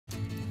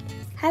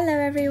Hello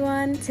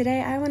everyone!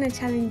 Today I want to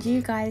challenge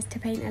you guys to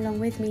paint along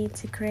with me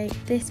to create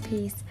this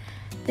piece.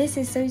 This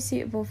is so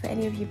suitable for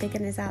any of you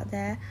beginners out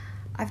there.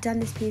 I've done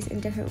this piece in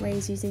different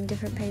ways using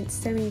different paints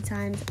so many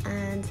times,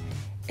 and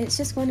it's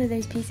just one of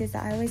those pieces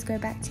that I always go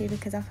back to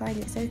because I find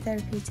it so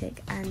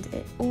therapeutic and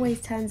it always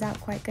turns out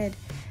quite good.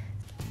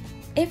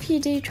 If you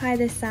do try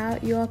this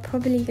out, you are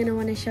probably going to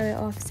want to show it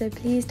off, so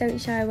please don't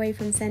shy away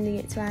from sending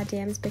it to our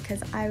DMs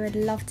because I would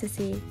love to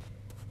see.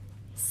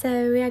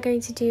 So we are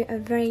going to do a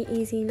very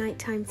easy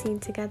nighttime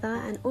scene together,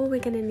 and all we're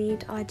going to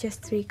need are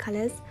just 3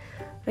 colours.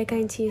 We're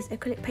going to use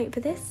acrylic paint for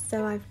this,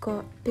 so I've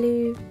got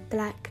blue,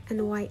 black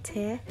and white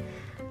here,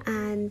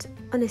 and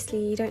honestly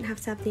you don't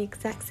have to have the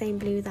exact same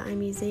blue that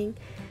I'm using.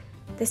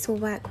 This will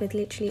work with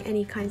literally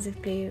any kinds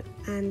of blue,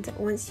 and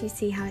once you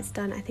see how it's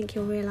done I think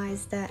you'll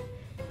realise that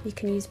you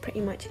can use pretty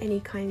much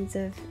any kinds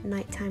of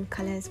nighttime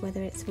colours,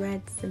 whether it's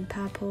reds and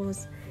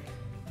purples,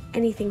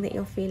 anything that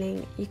you're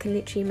feeling, you can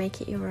literally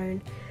make it your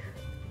own.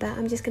 But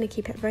I'm just going to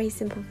keep it very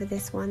simple for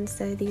this one,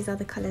 so these are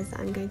the colours that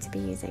I'm going to be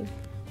using.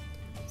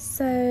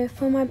 So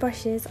for my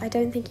brushes, I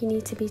don't think you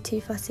need to be too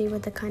fussy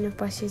with the kind of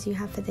brushes you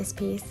have for this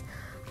piece.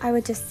 I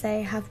would just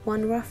say have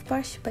one rough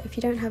brush, but if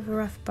you don't have a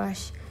rough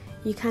brush,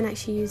 you can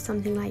actually use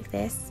something like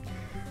this,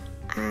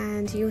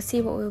 and you'll see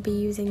what we'll be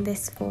using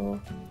this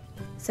for,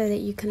 so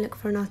that you can look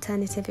for an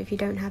alternative if you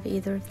don't have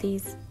either of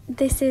these.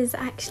 This is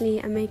actually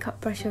a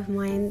makeup brush of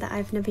mine that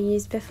I've never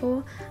used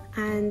before,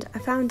 and I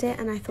found it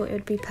and I thought it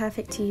would be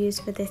perfect to use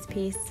for this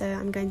piece, so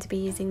I'm going to be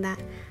using that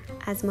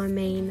as my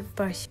main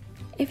brush.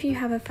 If you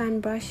have a fan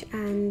brush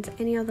and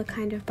any other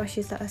kind of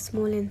brushes that are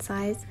small in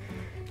size,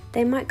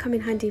 they might come in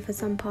handy for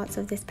some parts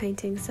of this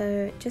painting,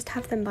 so just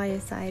have them by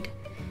your side.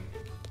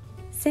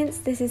 Since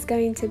this is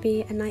going to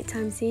be a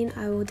nighttime scene,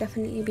 I will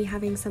definitely be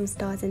having some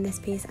stars in this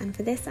piece, and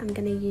for this I'm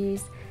going to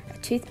use a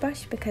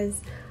toothbrush because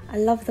I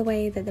love the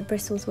way that the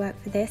bristles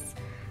work for this,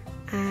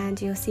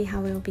 and you'll see how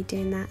we'll be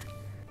doing that.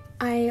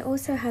 I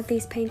also have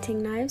these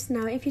painting knives.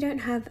 Now if you don't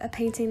have a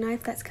painting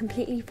knife, that's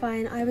completely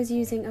fine. I was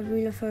using a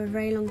ruler for a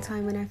very long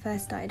time when I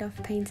first started off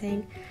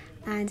painting,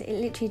 and it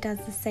literally does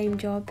the same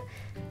job.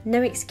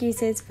 No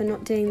excuses for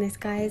not doing this,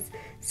 guys,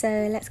 so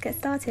let's get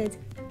started.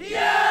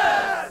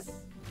 Yes!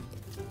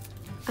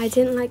 I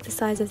didn't like the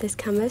size of this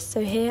canvas, so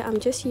here I'm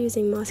just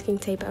using masking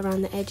tape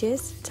around the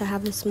edges to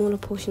have a smaller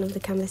portion of the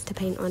canvas to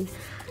paint on,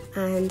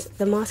 and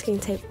the masking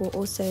tape will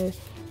also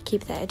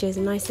keep the edges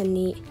nice and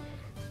neat,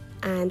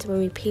 and when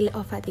we peel it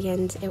off at the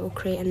end it will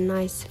create a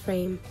nice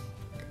frame.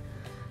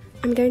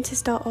 I'm going to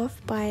start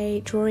off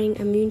by drawing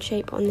a moon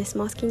shape on this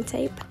masking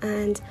tape,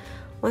 and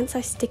once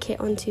I stick it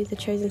onto the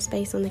chosen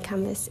space on the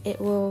canvas it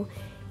will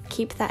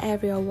keep that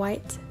area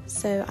white,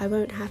 so I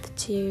won't have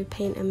to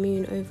paint a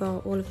moon over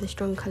all of the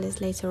strong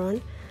colours later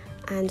on,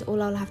 and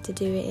all I'll have to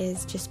do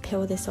is just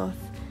peel this off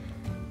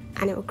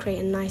and it will create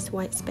a nice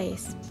white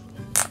space.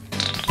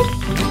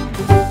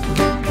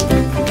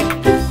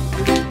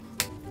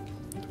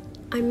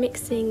 I'm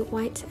mixing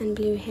white and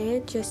blue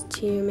here just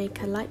to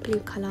make a light blue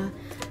colour,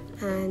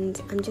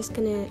 and I'm just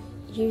going to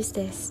use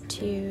this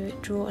to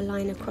draw a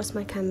line across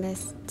my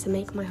canvas to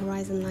make my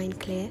horizon line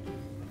clear.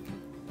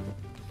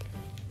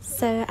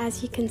 So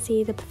as you can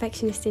see, the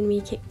perfectionist in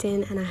me kicked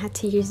in and I had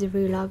to use a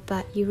ruler,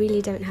 but you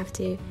really don't have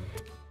to.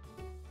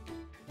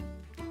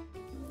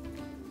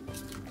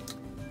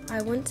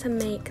 I want to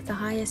make the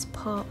highest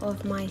part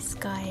of my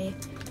sky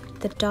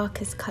the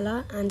darkest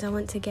colour, and I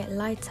want to get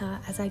lighter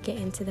as I get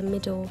into the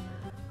middle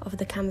of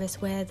the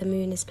canvas where the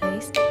moon is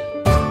placed.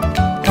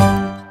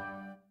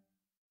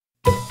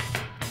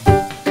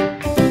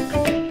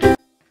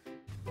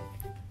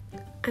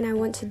 And I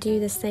want to do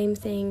the same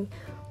thing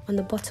on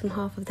the bottom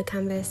half of the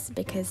canvas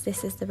because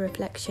this is the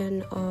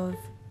reflection of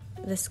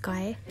the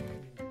sky.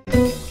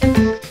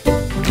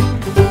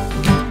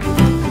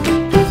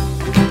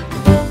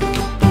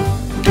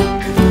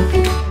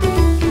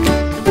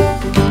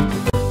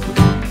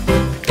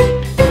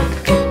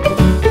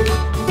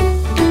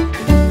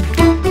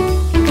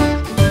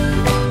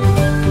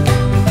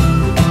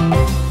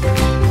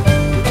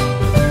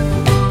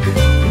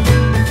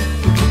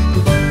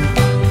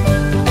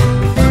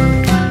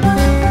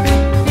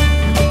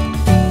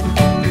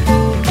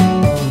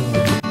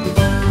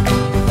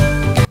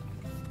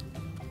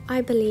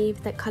 I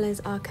believe that colours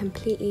are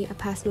completely a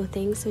personal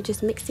thing, so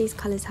just mix these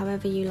colours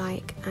however you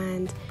like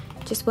and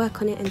just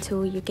work on it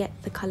until you get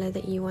the colour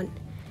that you want.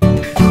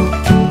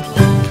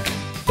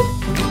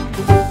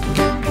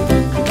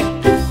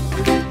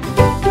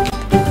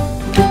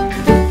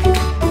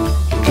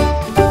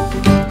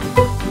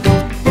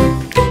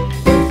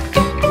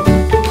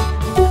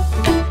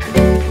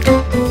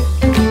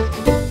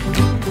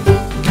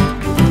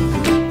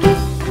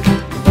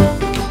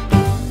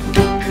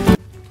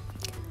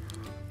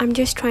 I'm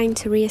just trying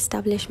to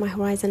re-establish my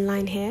horizon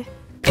line here.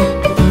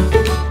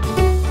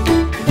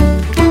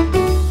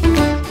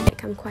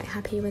 I'm quite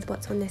happy with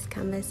what's on this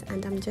canvas,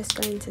 and I'm just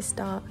going to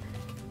start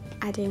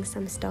adding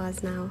some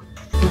stars now.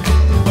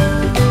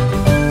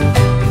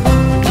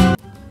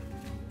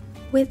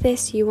 With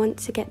this, you want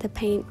to get the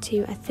paint to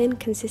a thin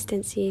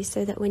consistency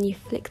so that when you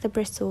flick the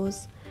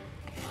bristles,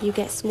 you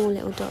get small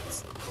little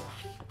dots.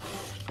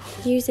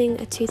 Using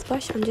a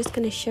toothbrush, I'm just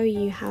going to show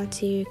you how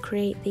to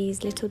create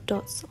these little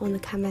dots on the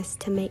canvas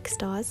to make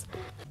stars.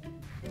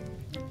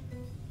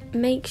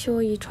 Make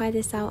sure you try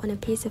this out on a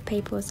piece of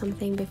paper or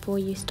something before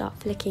you start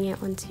flicking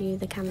it onto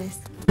the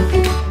canvas.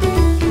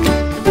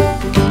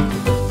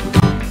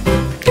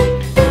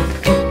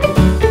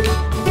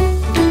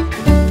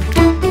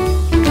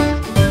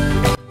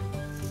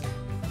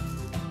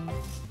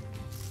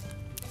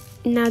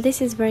 Now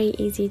this is very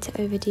easy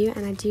to overdo,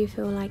 and I do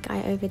feel like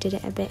I overdid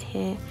it a bit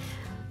here,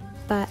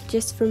 but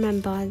just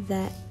remember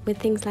that with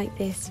things like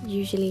this,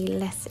 usually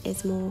less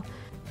is more.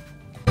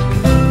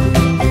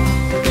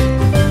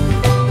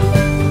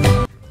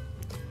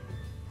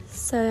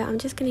 So I'm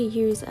just going to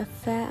use a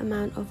fair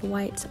amount of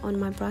white on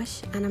my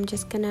brush, and I'm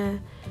just going to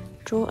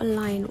draw a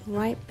line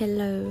right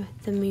below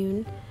the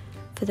moon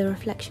for the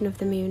reflection of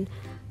the moon.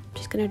 I'm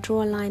just going to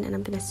draw a line and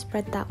I'm going to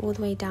spread that all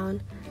the way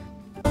down.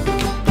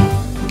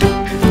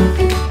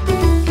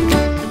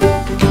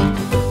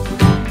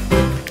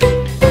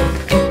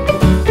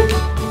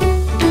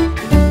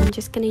 I'm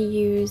just going to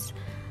use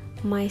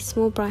my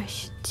small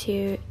brush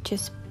to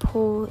just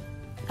pull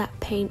that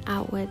paint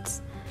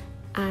outwards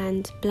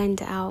and blend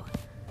it out.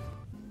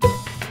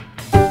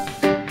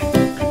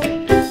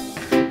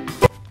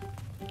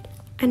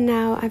 And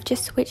now I've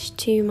just switched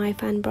to my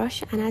fan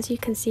brush, and as you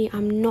can see,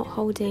 I'm not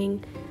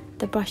holding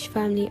the brush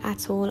firmly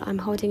at all. I'm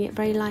holding it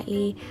very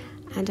lightly,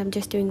 and I'm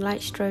just doing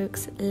light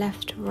strokes,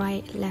 left,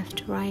 right,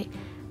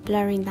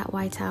 blurring that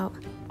white out.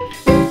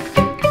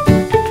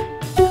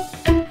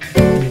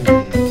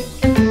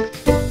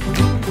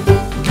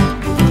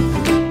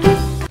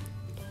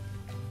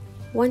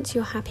 Once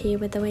you're happy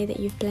with the way that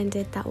you've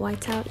blended that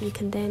white out, you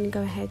can then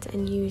go ahead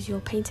and use your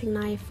painting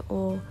knife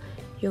or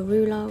your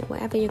ruler,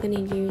 whatever you're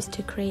going to use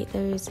to create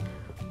those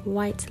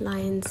white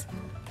lines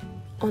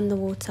on the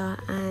water,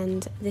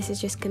 and this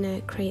is just going to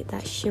create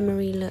that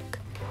shimmery look.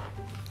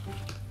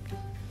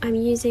 I'm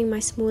using my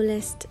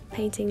smallest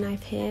painting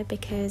knife here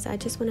because I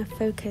just want to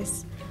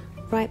focus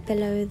right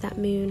below that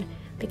moon,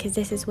 because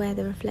this is where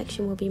the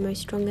reflection will be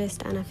most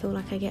strongest, and I feel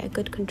like I get a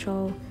good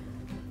control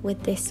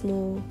with this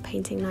small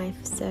painting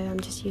knife, so I'm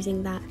just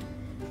using that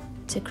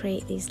to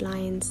create these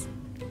lines.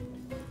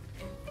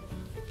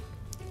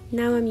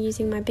 Now I'm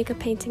using my bigger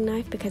painting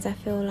knife because I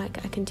feel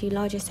like I can do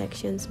larger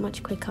sections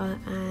much quicker,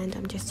 and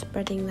I'm just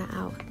spreading that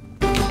out.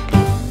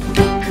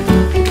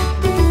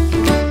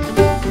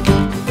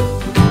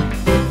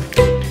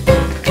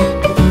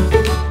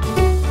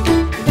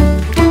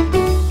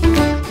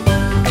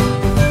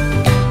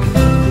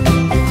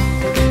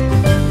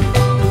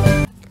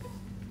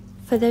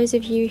 For those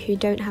of you who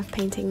don't have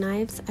painting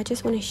knives, I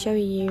just want to show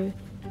you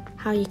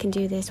how you can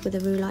do this with a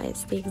ruler.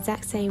 It's the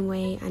exact same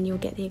way and you'll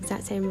get the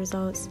exact same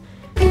results.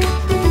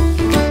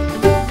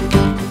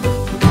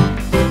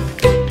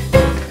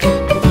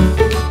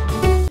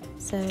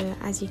 So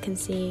as you can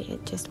see,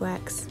 it just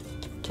works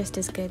just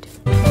as good.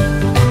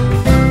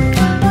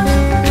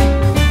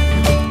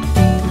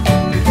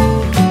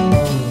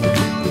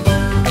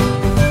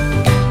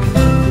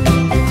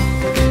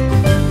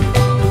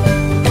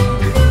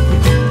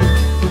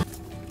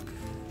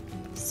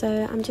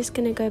 So I'm just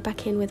going to go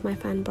back in with my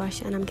fan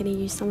brush, and I'm going to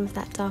use some of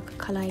that darker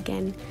colour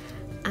again,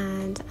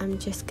 and I'm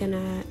just going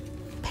to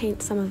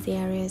paint some of the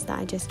areas that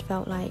I just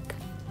felt like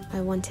I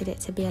wanted it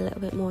to be a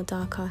little bit more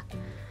darker.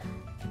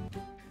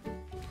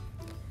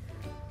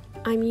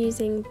 I'm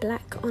using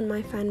black on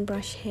my fan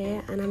brush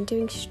here, and I'm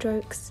doing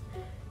strokes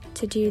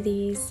to do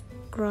these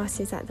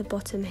grasses at the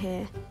bottom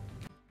here.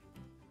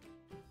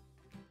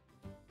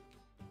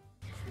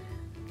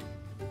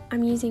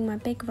 I'm using my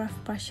big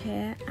rough brush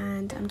here,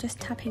 and I'm just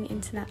tapping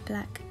into that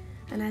black,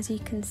 and as you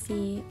can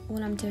see,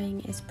 all I'm doing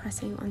is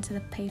pressing onto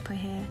the paper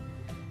here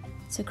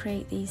to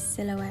create these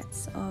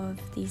silhouettes of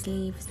these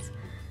leaves,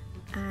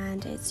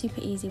 and it's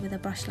super easy with a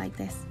brush like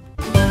this.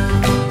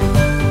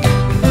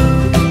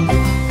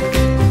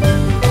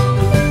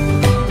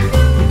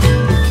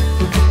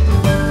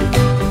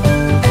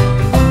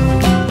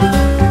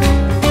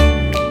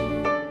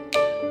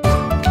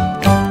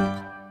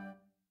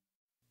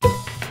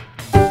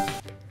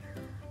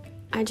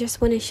 I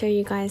just want to show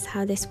you guys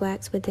how this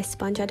works with this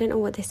sponge. I don't know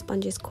what this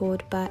sponge is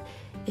called, but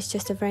it's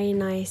just a very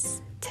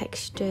nice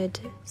textured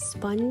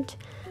sponge,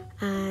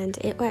 and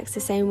it works the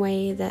same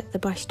way that the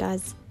brush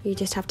does. You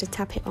just have to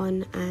tap it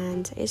on,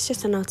 and it's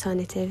just an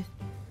alternative.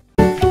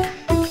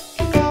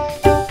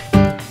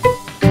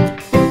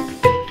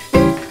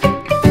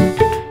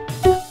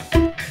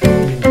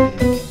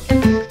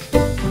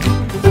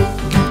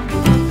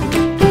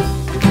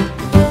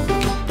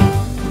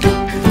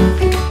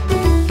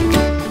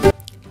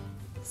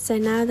 So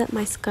now that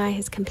my sky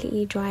has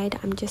completely dried,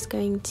 I'm just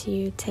going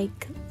to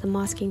take the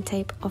masking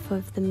tape off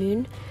of the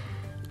moon.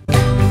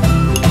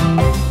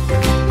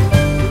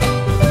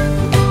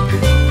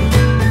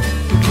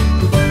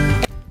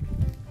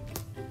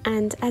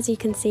 And as you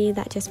can see,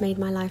 that just made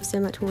my life so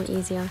much more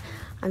easier.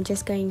 I'm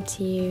just going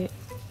to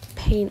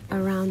paint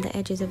around the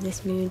edges of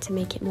this moon to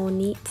make it more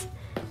neat.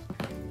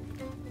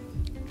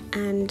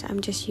 and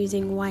I'm just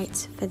using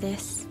white for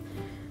this.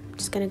 I'm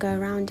just going to go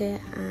around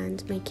it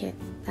and make it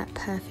that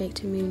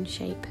perfect moon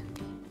shape.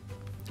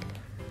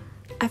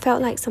 I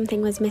felt like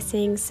something was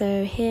missing,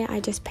 so here I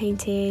just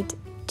painted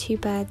 2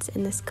 birds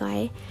in the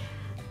sky,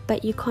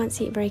 but you can't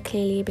see it very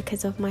clearly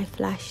because of my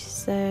flash,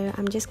 so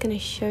I'm just going to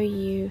show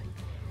you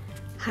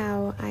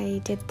how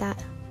I did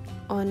that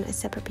on a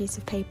separate piece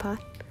of paper.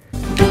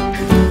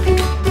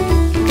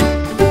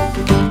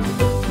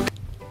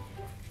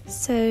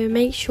 So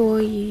make sure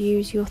you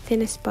use your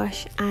thinnest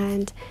brush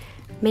and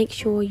make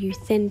sure you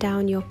thin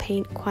down your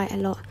paint quite a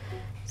lot,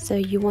 so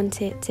you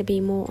want it to be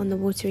more on the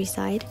watery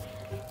side.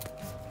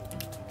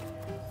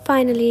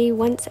 Finally,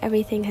 once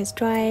everything has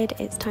dried,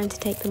 it's time to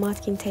take the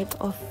masking tape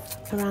off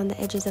around the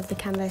edges of the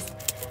canvas,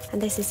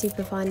 and this is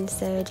super fun,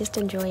 so just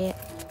enjoy it.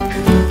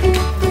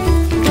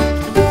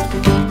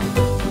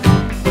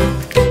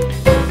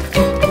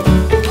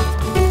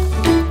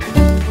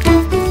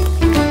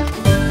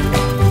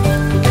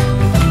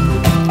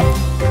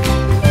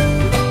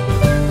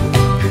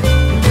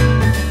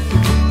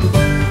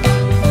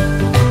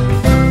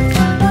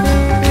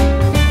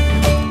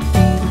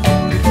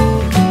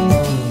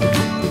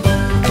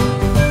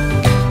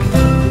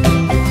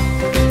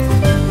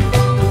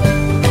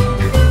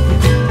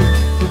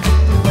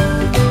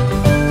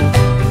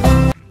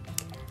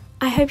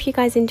 I hope you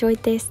guys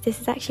enjoyed this. This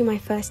is actually my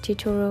first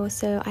tutorial,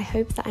 so I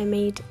hope that I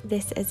made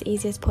this as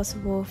easy as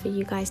possible for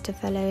you guys to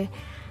follow.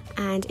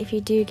 And if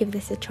you do give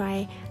this a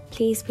try,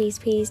 please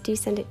do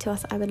send it to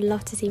us. I would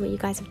love to see what you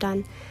guys have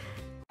done.